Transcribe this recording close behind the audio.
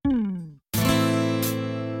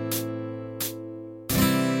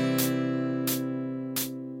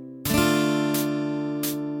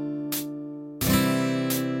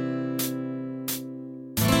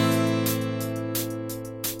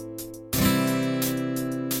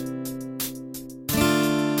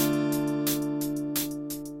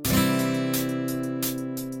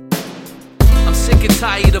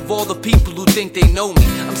tired of all the people who think they know me.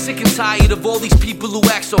 I'm sick and tired of all these people who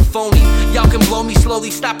act so phony. Y'all can blow me slowly,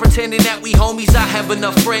 stop pretending that we homies. I have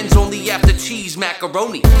enough friends only after cheese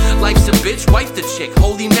macaroni. Life's a bitch, wife the chick,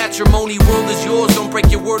 holy matrimony. World is yours, don't break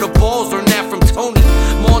your word of balls. Learn that from Tony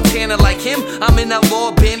Montana. Like him, I'm an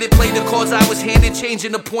outlaw bandit. Play the cards I was handed,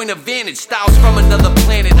 changing the point of vantage. Styles from another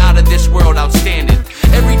planet, out of this world, outstanding.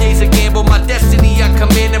 Every day's a gamble, my destiny I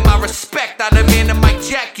command, and my respect I demand. And Mike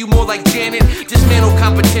Jack, you more like Janet. Dismantle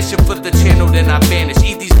competition, flip the channel, then I vanish.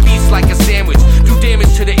 Eat these beats like a sandwich, do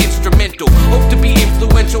damage to the instrumental. Hope to be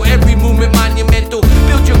influential, every movement monumental.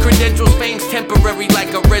 Build your credentials, fame's temporary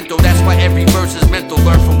like a rental. That's why every verse is mental,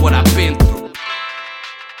 learn from what I've been through.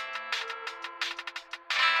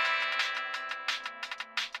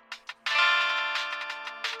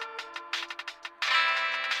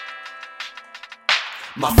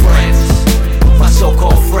 My friends, my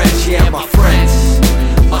so-called friends, yeah, my friends.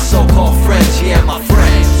 My so-called friends, yeah, my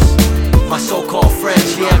friends. My so-called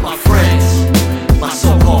friends, yeah, my friends. My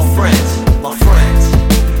so-called friends, my friends.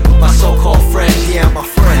 My so-called friends, yeah, my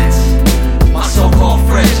friends. My so-called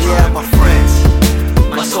friends, yeah, my friends.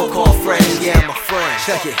 My so-called friends, yeah, my friends.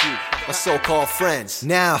 Check it. My so-called friends.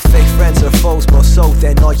 Now fake friends are foes more so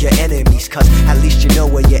than all your enemies, cause at least you know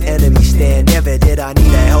where your enemies stand. Never did I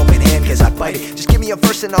need a helping hand, cause I bite it. Just give me a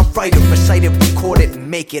verse and I'll write it, recite it, record it, and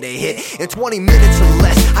make it a hit in 20 minutes or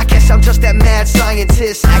less. I guess I'm just that mad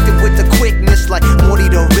scientist, acting with the quickness like Morty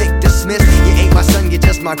to Rick dismissed. You ain't my son, you're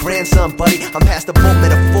just my grandson, buddy. I'm past the bold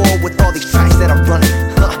metaphor with all these tracks that I'm running.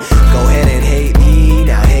 Go ahead and hate me,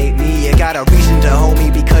 now hate me. You got a reason to hold me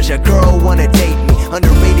because your girl wanna date me.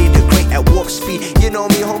 Underrated to great at warp speed. You know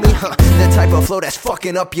me, homie, the type of flow that's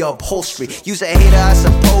fucking up your upholstery. You's a hater, I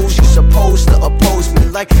suppose. You supposed to oppose me.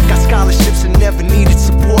 Like, got scholarships and never needed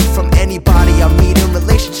support from anybody I meet. And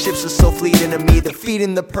relationships are so fleeting to me.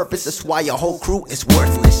 Defeating the purpose, that's why your whole crew is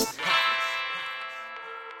worthless.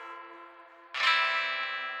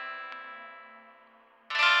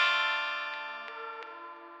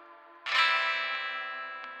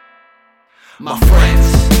 My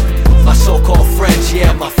friends, my so-called friends,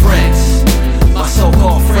 yeah, my friends. My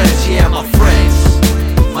so-called friends, yeah, my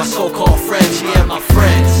friends. My so-called friends, yeah, my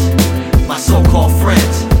friends.